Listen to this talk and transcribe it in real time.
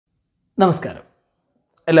നമസ്കാരം.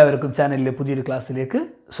 എല്ലാവർക്കും ചാനലിലെ പുതിയൊരു ക്ലാസ്സിലേക്ക്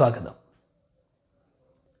സ്വാഗതം.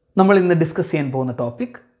 നമ്മൾ ഇന്ന് ഡിസ്കസ് ചെയ്യാൻ പോകുന്ന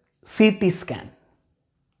ടോപ്പിക് CT സ്കാൻ.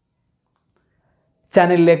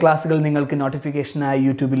 ചാനലിലെ ക്ലാസ്സുകൾ നിങ്ങൾക്ക് നോട്ടിഫിക്കേഷനായി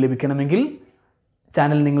യൂട്യൂബിൽ ലഭിക്കണമെങ്കിൽ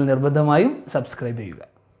ചാനൽ നിങ്ങൾ നിർബന്ധമായും സബ്സ്ക്രൈബ് ചെയ്യുക.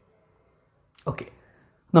 ഓക്കെ,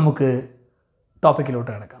 നമുക്ക്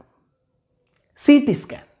ടോപ്പിക്കിലോട്ട് കിടക്കാം. CT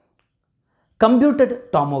scan, computed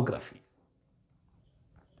tomography.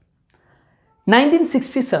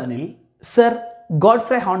 1967 sir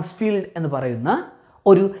Godfrey ഹോൺസ്ഫീൽഡ് എന്ന് പറയുന്ന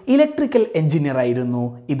ഒരു ഇലക്ട്രിക്കൽ എഞ്ചിനീയർ ആയിരുന്നു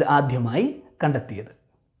ഇത് ആദ്യമായി കണ്ടെത്തിയത്.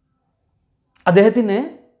 അദ്ദേഹത്തിന്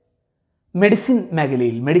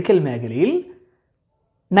മെഡിക്കൽ മേഖലയിൽ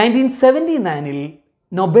 1979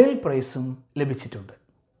 നൊബേൽ പ്രൈസും ലഭിച്ചിട്ടുണ്ട്.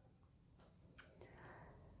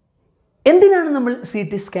 എന്തിനാണ് നമ്മൾ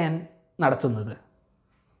CT സ്കാൻ നടത്തുന്നത്?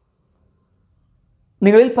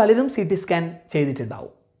 നിങ്ങളിൽ പലരും CT സ്കാൻ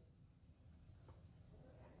ചെയ്തിട്ടുണ്ടാവും.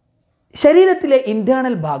 ശരീരത്തിലെ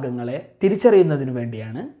ഇൻറ്റേർണൽ ഭാഗങ്ങളെ തിരിച്ചറിയുന്നതിനു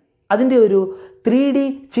വേണ്ടിയാണ്, അതിൻ്റെ ഒരു 3D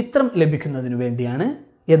ചിത്രം ലഭിക്കുന്നതിനു വേണ്ടിയാണ്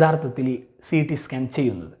യഥാർത്ഥത്തിൽ CT സ്കാൻ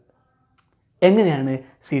ചെയ്യുന്നത്. എങ്ങനെയാണ്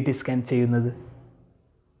CT സ്കാൻ ചെയ്യുന്നത്?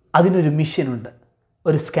 അതിനൊരു മിഷനുണ്ട്,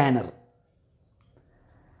 ഒരു സ്കാനർ.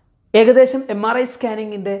 ഏകദേശം MRI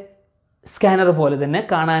സ്കാനിങ്ങിൻ്റെ സ്കാനർ പോലെ തന്നെ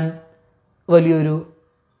കാണാൻ വലിയൊരു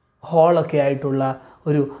ഹോളൊക്കെ ആയിട്ടുള്ള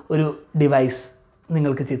ഒരു ഡിവൈസ്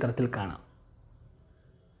നിങ്ങൾക്ക് ചിത്രത്തിൽ കാണാം.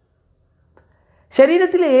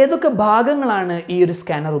 ശരീരത്തിലെ ഏതൊക്കെ ഭാഗങ്ങളാണ് ഈ ഒരു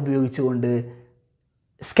സ്കാനർ ഉപയോഗിച്ചുകൊണ്ട്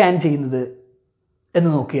സ്കാൻ ചെയ്യുന്നത് എന്ന്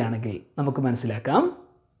നോക്കുകയാണെങ്കിൽ നമുക്ക് മനസ്സിലാക്കാം.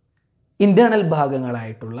 ഇൻറ്റേർണൽ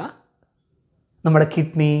ഭാഗങ്ങളായിട്ടുള്ള നമ്മുടെ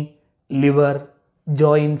kidney, liver,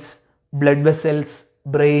 joints, blood vessels,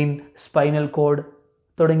 brain, spinal cord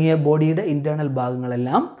തുടങ്ങിയ ബോഡിയുടെ ഇൻറ്റേർണൽ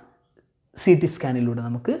ഭാഗങ്ങളെല്ലാം CT സ്കാനിലൂടെ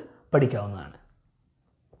നമുക്ക് പഠിക്കാവുന്നതാണ്.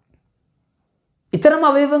 ഇത്തരം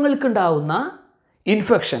അവയവങ്ങൾക്കുണ്ടാവുന്ന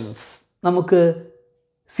ഇൻഫെക്ഷൻസ് നമുക്ക്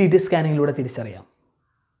CT സ്കാനിങ്ങിലൂടെ തിരിച്ചറിയാം.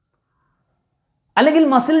 അല്ലെങ്കിൽ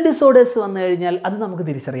മസിൽ ഡിസോർഡേഴ്സ് വന്നു കഴിഞ്ഞാൽ അത് നമുക്ക്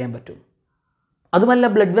തിരിച്ചറിയാൻ പറ്റും. അതുമല്ല,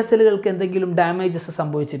 ബ്ലഡ് വെസലുകൾക്ക് എന്തെങ്കിലും ഡാമേജസ്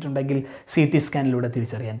സംഭവിച്ചിട്ടുണ്ടെങ്കിൽ CT സ്കാനിലൂടെ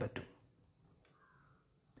തിരിച്ചറിയാൻ പറ്റും.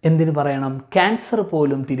 എന്തിനു പറയണം, ക്യാൻസർ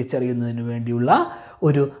പോലും തിരിച്ചറിയുന്നതിന് വേണ്ടിയുള്ള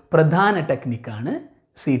ഒരു പ്രധാന ടെക്നിക്കാണ്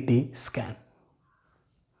CT സ്കാൻ.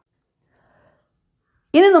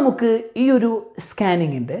 ഇനി നമുക്ക് ഈ ഒരു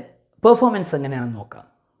സ്കാനിങ്ങിൻ്റെ പെർഫോമൻസ് എങ്ങനെയാണെന്ന് നോക്കാം.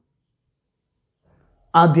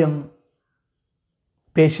 ആദ്യം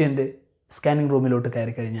പേഷ്യൻ്റ് സ്കാനിങ് റൂമിലോട്ട്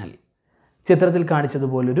കയറി കഴിഞ്ഞാൽ ചിത്രത്തിൽ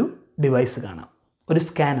കാണിച്ചതുപോലൊരു ഡിവൈസ് കാണാം, ഒരു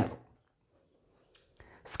സ്കാനർ.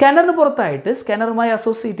 സ്കാനറിന് പുറത്തായിട്ട് സ്കാനറുമായി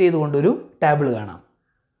അസോസിയേറ്റ് ചെയ്തുകൊണ്ടൊരു ടേബിൾ കാണാം.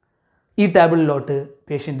 ഈ ടേബിളിലോട്ട്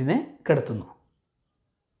പേഷ്യൻറ്റിനെ കിടത്തുന്നു,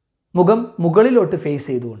 മുഖം മുകളിലോട്ട് ഫേസ്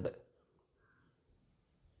ചെയ്തുകൊണ്ട്.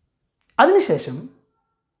 അതിനുശേഷം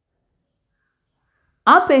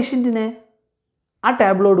ആ പേഷ്യൻറ്റിനെ ആ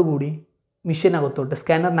ടേബിളോടുകൂടി മിഷീനകത്തോട്ട്,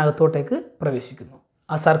 സ്കാനറിനകത്തോട്ടേക്ക് പ്രവേശിക്കുന്നു.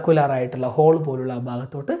 ആ സർക്കുലറായിട്ടുള്ള ഹോൾ പോലുള്ള ആ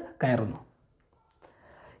ഭാഗത്തോട്ട് കയറുന്നു.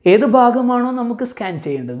 ഏത് ഭാഗമാണോ നമുക്ക് സ്കാൻ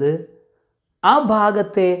ചെയ്യേണ്ടത് ആ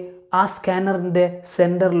ഭാഗത്തെ ആ സ്കാനറിൻ്റെ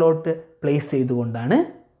സെൻറ്ററിലോട്ട് പ്ലേസ് ചെയ്തുകൊണ്ടാണ്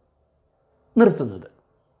നിർത്തുന്നത്.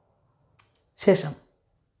 ശേഷം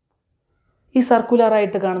ഈ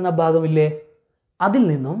സർക്കുലറായിട്ട് കാണുന്ന ഭാഗമില്ലേ, അതിൽ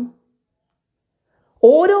നിന്നും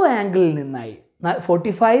ഓരോ ആംഗിളിൽ നിന്നായി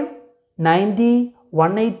 45, 90,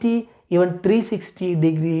 180, ഈവൻ 360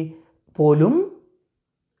 ഡിഗ്രി പോലും,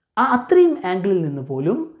 അത്രയും ആംഗിളിൽ നിന്ന്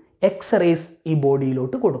പോലും എക്സ്റേസ് ഈ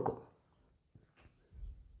ബോഡിയിലോട്ട് കൊടുക്കും.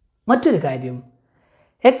 മറ്റൊരു കാര്യം,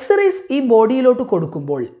 എക്സ്റേസ് ഈ ബോഡിയിലോട്ട്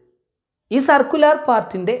കൊടുക്കുമ്പോൾ ഈ സർക്കുലർ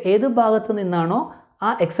പാർട്ടിൻ്റെ ഏത് ഭാഗത്ത് നിന്നാണോ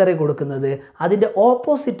ആ എക്സ്റേ കൊടുക്കുന്നത് അതിൻ്റെ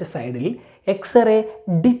ഓപ്പോസിറ്റ് സൈഡിൽ എക്സ്റേ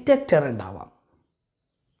ഡിറ്റക്ടർ ഉണ്ടാവാം.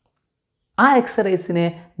 ആ എക്സ്റേസിനെ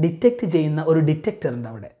ഡിറ്റക്റ്റ് ചെയ്യുന്ന ഒരു ഡിറ്റക്ടർ ഉണ്ട്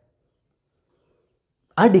അവിടെ.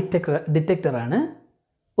 ആ ഡിറ്റക്ടറാണ്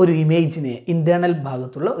ഒരു ഇമേജിനെ, ഇൻറ്റേർണൽ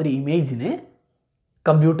ഭാഗത്തുള്ള ഒരു ഇമേജിനെ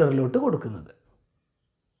കമ്പ്യൂട്ടറിലോട്ട് കൊടുക്കുന്നത്.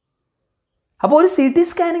 അപ്പോൾ ഒരു CT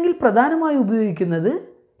സ്കാനിങ്ങിൽ പ്രധാനമായി ഉപയോഗിക്കുന്നത്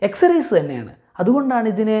എക്സ്റേസ് തന്നെയാണ്. അതുകൊണ്ടാണ്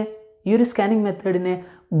ഈ ഒരു സ്കാനിങ് മെത്തേഡിനെ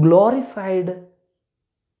ഗ്ലോറിഫൈഡ്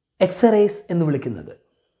എക്സ്റേസ് എന്ന് വിളിക്കുന്നത്.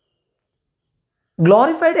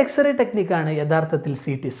 ഗ്ലോറിഫൈഡ് എക്സ്റേ ടെക്നിക്കാണ് യഥാർത്ഥത്തിൽ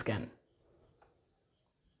CT സ്കാൻ.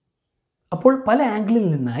 അപ്പോൾ പല ആംഗിളിൽ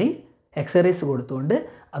നിന്നായി എക്സ്റേസ് കൊടുത്തുകൊണ്ട്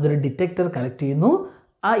അതൊരു ഡിറ്റക്ടർ കളക്ട് ചെയ്യുന്നു.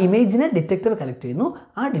 ആ ഇമേജിനെ ഡിറ്റക്ടർ കളക്ട് ചെയ്യുന്നു.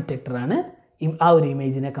 ആ ഡിറ്റക്ടറാണ് ആ ഒരു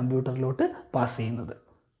ഇമേജിനെ കമ്പ്യൂട്ടറിലോട്ട് പാസ് ചെയ്യുന്നത്.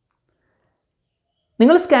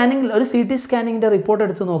 നിങ്ങൾ ഒരു CT സ്കാനിങ്ങിൻ്റെ റിപ്പോർട്ട്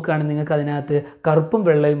എടുത്ത് നോക്കുകയാണെങ്കിൽ നിങ്ങൾക്ക് അതിനകത്ത് കറുപ്പും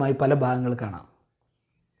വെള്ളയുമായി പല ഭാഗങ്ങൾ കാണാം.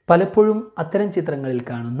 പലപ്പോഴും അത്തരം ചിത്രങ്ങളിൽ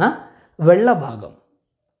കാണുന്ന വെള്ള ഭാഗം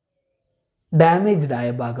ഡാമേജ്ഡ് ആയ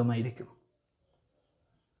ഭാഗമായിരിക്കും.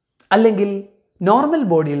 അല്ലെങ്കിൽ നോർമൽ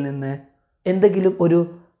ബോഡിയിൽ നിന്ന് എന്തെങ്കിലും ഒരു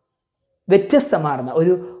വ്യത്യസ്തമാർന്ന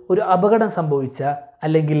ഒരു അപകടം സംഭവിച്ച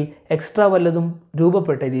അല്ലെങ്കിൽ എക്സ്ട്രാ വല്ലതും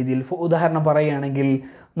രൂപപ്പെട്ട രീതിയിൽ, ഉദാഹരണം പറയുകയാണെങ്കിൽ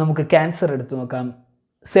നമുക്ക് ക്യാൻസർ എടുത്തു നോക്കാം,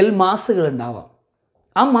 സെൽ മാസുകൾ ഉണ്ടാവാം.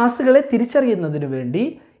 ആ മാസുകളെ തിരിച്ചറിയുന്നതിന് വേണ്ടി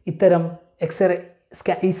ഇത്തരം എക്സ്റേ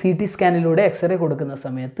ഈ CT സ്കാനിലൂടെ എക്സ്റേ കൊടുക്കുന്ന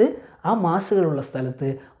സമയത്ത് ആ മാസുകളുള്ള സ്ഥലത്ത്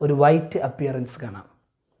ഒരു വൈറ്റ് അപ്പിയറൻസ് കാണാം.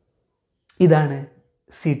 ഇതാണ്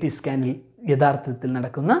CT സ്കാനിൽ യഥാർത്ഥത്തിൽ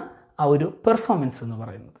നടക്കുന്ന ആ ഒരു പെർഫോമൻസ് എന്ന്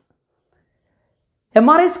പറയുന്നത്.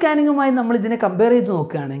 MRI സ്കാനിങ്ങുമായി നമ്മൾ ഇതിനെ കമ്പയർ ചെയ്ത്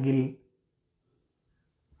നോക്കുകയാണെങ്കിൽ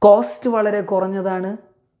കോസ്റ്റ് വളരെ കുറഞ്ഞതാണ്.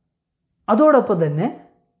 അതോടൊപ്പം തന്നെ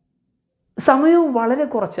സമയവും വളരെ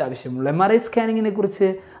കുറച്ച് ആവശ്യമുള്ളൂ. MRI സ്കാനിങ്ങിനെ കുറിച്ച്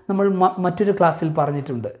നമ്മൾ മറ്റൊരു ക്ലാസ്സിൽ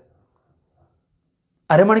പറഞ്ഞിട്ടുണ്ട്.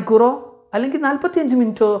 അരമണിക്കൂറോ അല്ലെങ്കിൽ 45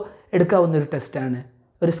 മിനിറ്റോ എടുക്കാവുന്ന ഒരു ടെസ്റ്റാണ്,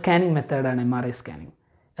 ഒരു സ്കാനിങ് മെത്തേഡാണ് MRI സ്കാനിങ്.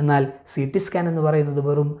 എന്നാൽ CT സ്കാൻ എന്ന് പറയുന്നത്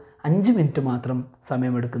വെറും 5 മിനിറ്റ് മാത്രം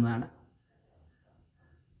സമയമെടുക്കുന്നതാണ്.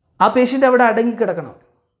 ആ പേഷ്യൻ്റ് അവിടെ അടങ്ങിക്കിടക്കണം.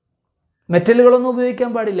 മെറ്റലുകളൊന്നും ഉപയോഗിക്കാൻ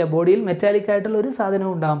പാടില്ല. ബോഡിയിൽ മെറ്റാലിക് ആയിട്ടുള്ള ഒരു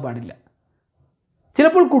സാധനവും ഉണ്ടാകാൻ പാടില്ല.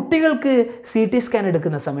 ചിലപ്പോൾ കുട്ടികൾക്ക് CT സ്കാൻ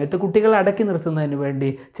എടുക്കുന്ന സമയത്ത് കുട്ടികളെ അടക്കി നിർത്തുന്നതിന് വേണ്ടി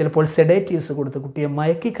ചിലപ്പോൾ സെഡേറ്റീവ്സ് കൊടുത്ത് കുട്ടിയെ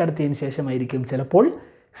മയക്കി കടത്തിയതിന് ശേഷമായിരിക്കും ചിലപ്പോൾ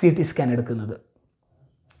CT സ്കാൻ എടുക്കുന്നത്.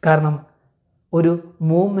 കാരണം ഒരു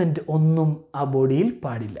മൂവ്മെൻറ്റ് ഒന്നും ആ ബോഡിയിൽ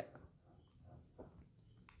പാടില്ല.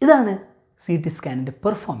 ഇതാണ് CT സ്കാനിൻ്റെ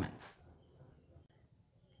പെർഫോമൻസ്.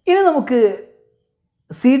 ഇനി നമുക്ക്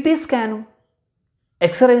CT സ്കാനും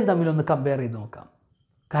എക്സ്റേയും തമ്മിലൊന്ന് കമ്പയർ ചെയ്ത് നോക്കാം.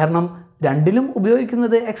 കാരണം രണ്ടിലും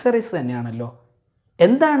ഉപയോഗിക്കുന്നത് എക്സ്റേസ് തന്നെയാണല്ലോ.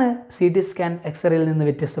 എന്താണ് CT സ്കാൻ എക്സ്റേയിൽ നിന്ന്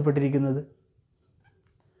വ്യത്യസ്തപ്പെട്ടിരിക്കുന്നത്?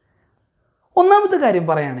 ഒന്നാമത്തെ കാര്യം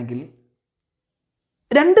പറയുകയാണെങ്കിൽ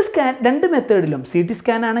രണ്ട് മെത്തേഡിലും CT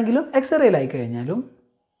സ്കാൻ ആണെങ്കിലും എക്സ്റേയിലായി കഴിഞ്ഞാലും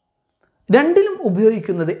രണ്ടിലും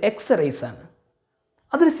ഉപയോഗിക്കുന്നത് എക്സ്റേസ് ആണ്.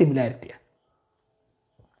 അതൊരു സിമിലാരിറ്റിയാണ്.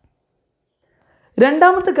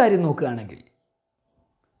 രണ്ടാമത്തെ കാര്യം നോക്കുകയാണെങ്കിൽ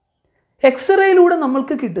എക്സ്റേയിലൂടെ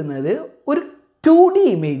നമ്മൾക്ക് കിട്ടുന്നത് ഒരു 2D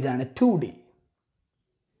ഇമേജ് ആണ്, 2D.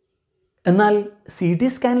 എന്നാൽ CT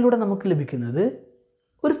സ്കാനിലൂടെ നമുക്ക് ലഭിക്കുന്നത്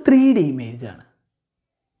ഒരു 3D ഇമേജ് ആണ്.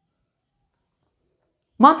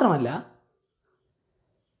 മാത്രമല്ല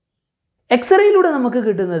എക്സ്റേയിലൂടെ നമുക്ക്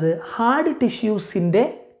കിട്ടുന്നത് ഹാർഡ് ടിഷ്യൂസിൻ്റെ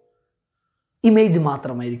ഇമേജ്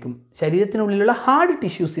മാത്രമായിരിക്കും. ശരീരത്തിനുള്ളിലുള്ള ഹാർഡ്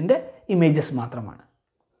ടിഷ്യൂസിൻ്റെ ഇമേജസ് മാത്രമാണ്.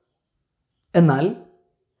 എന്നാൽ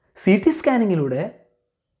CT സ്കാനിങ്ങിലൂടെ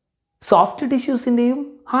സോഫ്റ്റ് ടിഷ്യൂസിൻ്റെയും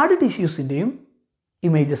ഹാർഡ് ടിഷ്യൂസിൻ്റെയും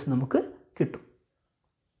ഇമേജസ് നമുക്ക് കിട്ടും.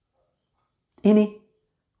 ഇനി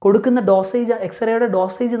കൊടുക്കുന്ന ഡോസേജ്, എക്സ്റേയുടെ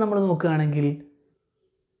ഡോസേജ് നമ്മൾ നോക്കുകയാണെങ്കിൽ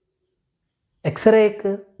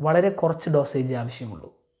എക്സ്റേക്ക് വളരെ കുറച്ച് ഡോസേജ് ആവശ്യമുള്ളൂ.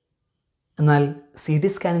 എന്നാൽ CT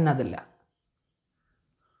സ്കാനിന് അതല്ല,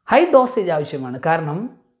 ഹൈ ഡോസേജ് ആവശ്യമാണ്. കാരണം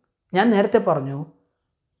ഞാൻ നേരത്തെ പറഞ്ഞു,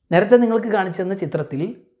 നേരത്തെ നിങ്ങൾക്ക് കാണിച്ചു തന്ന ചിത്രത്തിൽ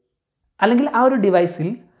അല്ലെങ്കിൽ ആ ഒരു ഡിവൈസിൽ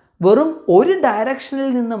വെറും ഒരു ഡയറക്ഷനിൽ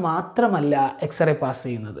നിന്ന് മാത്രമല്ല എക്സ്റേ പാസ്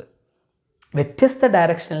ചെയ്യുന്നത്. വ്യത്യസ്ത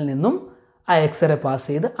ഡയറക്ഷനിൽ നിന്നും ആ എക്സ്റേ പാസ്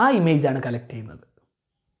ചെയ്ത് ആ ഇമേജാണ് കളക്ട് ചെയ്യുന്നത്.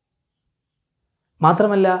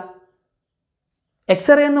 മാത്രമല്ല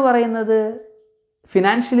എക്സ്റേ എന്ന് പറയുന്നത്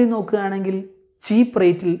ഫിനാൻഷ്യലി നോക്കുകയാണെങ്കിൽ ചീപ്പ്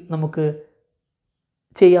റേറ്റിൽ നമുക്ക്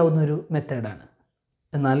ചെയ്യാവുന്നൊരു മെത്തേഡാണ്.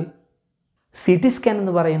 എന്നാൽ CT സ്കാൻ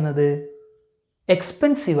എന്ന് പറയുന്നത്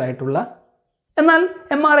എക്സ്പെൻസീവായിട്ടുള്ള, എന്നാൽ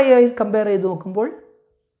MRI ആയി കമ്പയർ ചെയ്ത് നോക്കുമ്പോൾ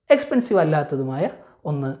എക്സ്പെൻസീവ് അല്ലാത്തതുമായ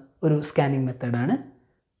ഒരു സ്കാനിങ് മെത്തേഡാണ്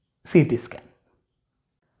CT സ്കാൻ.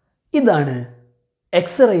 ഇതാണ്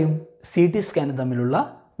എക്സ്റേയും CT സ്കാനും തമ്മിലുള്ള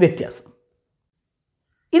വ്യത്യാസം.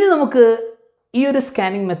 ഇനി നമുക്ക് ഈ ഒരു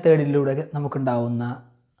സ്കാനിങ് മെത്തേഡിലൂടെ നമുക്കുണ്ടാവുന്ന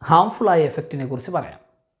ഹാംഫുള്ളായ എഫക്റ്റിനെ കുറിച്ച് പറയാം.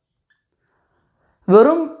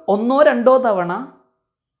 വെറും 1-2 തവണ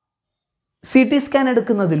CT സ്കാൻ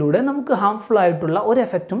എടുക്കുന്നതിലൂടെ നമുക്ക് ഹാംഫുൾ ആയിട്ടുള്ള ഒരു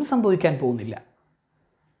എഫക്റ്റും സംഭവിക്കാൻ പോകുന്നില്ല.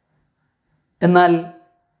 എന്നാൽ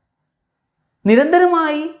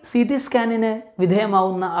നിരന്തരമായി CT സ്കാനിന്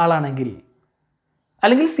വിധേയമാവുന്ന ആളാണെങ്കിൽ,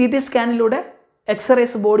 അല്ലെങ്കിൽ CT സ്കാനിലൂടെ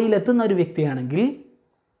എക്സ്റേസ് ബോഡിയിൽ എത്തുന്ന ഒരു വ്യക്തിയാണെങ്കിൽ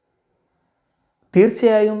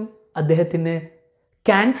തീർച്ചയായും അദ്ദേഹത്തിന്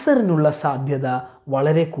ക്യാൻസറിനുള്ള സാധ്യത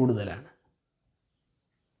വളരെ കൂടുതലാണ്.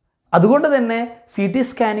 അതുകൊണ്ട് തന്നെ CT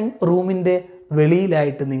സ്കാനിങ് റൂമിൻ്റെ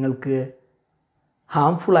വെളിയിലായിട്ട് നിങ്ങൾക്ക്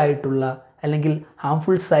ഹാംഫുൾ ആയിട്ടുള്ള അല്ലെങ്കിൽ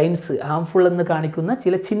ഹാംഫുൾ സൈൻസ്, ഹാംഫുൾ എന്ന് കാണിക്കുന്ന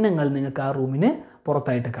ചില ചിഹ്നങ്ങൾ നിങ്ങൾക്ക് ആ റൂമിന്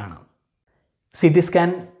പുറത്തായിട്ട് കാണാം. CT സ്കാൻ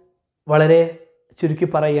വളരെ ചുരുക്കി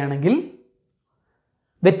പറയുകയാണെങ്കിൽ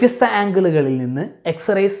വ്യത്യസ്ത ആംഗിളുകളിൽ നിന്ന്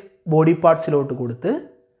എക്സ്റേസ് ബോഡി പാർട്സിലോട്ട് കൊടുത്ത്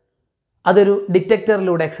അതൊരു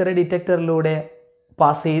ഡിറ്റക്ടറിലൂടെ, എക്സ്റേ ഡിറ്റക്ടറിലൂടെ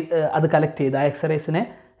അത് കളക്ട് ചെയ്ത് ആ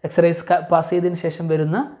എക്സ്റേസ് പാസ് ചെയ്തതിന് ശേഷം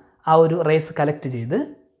വരുന്ന ആ ഒരു റേസ് കളക്ട് ചെയ്ത്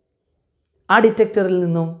ആ ഡിറ്റക്ടറിൽ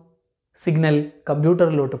നിന്നും സിഗ്നൽ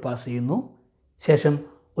കമ്പ്യൂട്ടറിലോട്ട് പാസ് ചെയ്യുന്നു. ശേഷം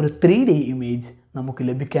ഒരു 3D ഇമേജ് നമുക്ക്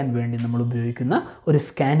ലഭിക്കാൻ വേണ്ടി നമ്മൾ ഉപയോഗിക്കുന്ന ഒരു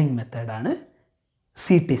സ്കാനിങ് മെത്തേഡാണ്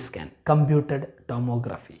CT സ്കാൻ, കമ്പ്യൂട്ടഡ്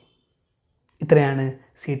ടോമോഗ്രാഫി. ഇത്രയാണ്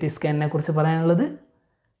സി ടി സ്കാനിനെ കുറിച്ച് പറയാനുള്ളത്.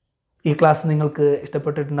 ഈ ക്ലാസ് നിങ്ങൾക്ക്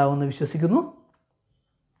ഇഷ്ടപ്പെട്ടിട്ടുണ്ടാവുമെന്ന് വിശ്വസിക്കുന്നു.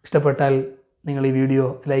 ഇഷ്ടപ്പെട്ടാൽ നിങ്ങൾ ഈ വീഡിയോ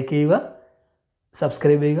ലൈക്ക് ചെയ്യുക,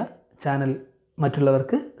 സബ്സ്ക്രൈബ് ചെയ്യുക, ചാനൽ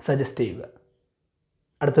മറ്റുള്ളവർക്ക് സജസ്റ്റ് ചെയ്യുക.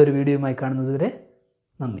 അടുത്തൊരു വീഡിയോയുമായി കാണുന്നതുവരെ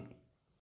നന്ദി.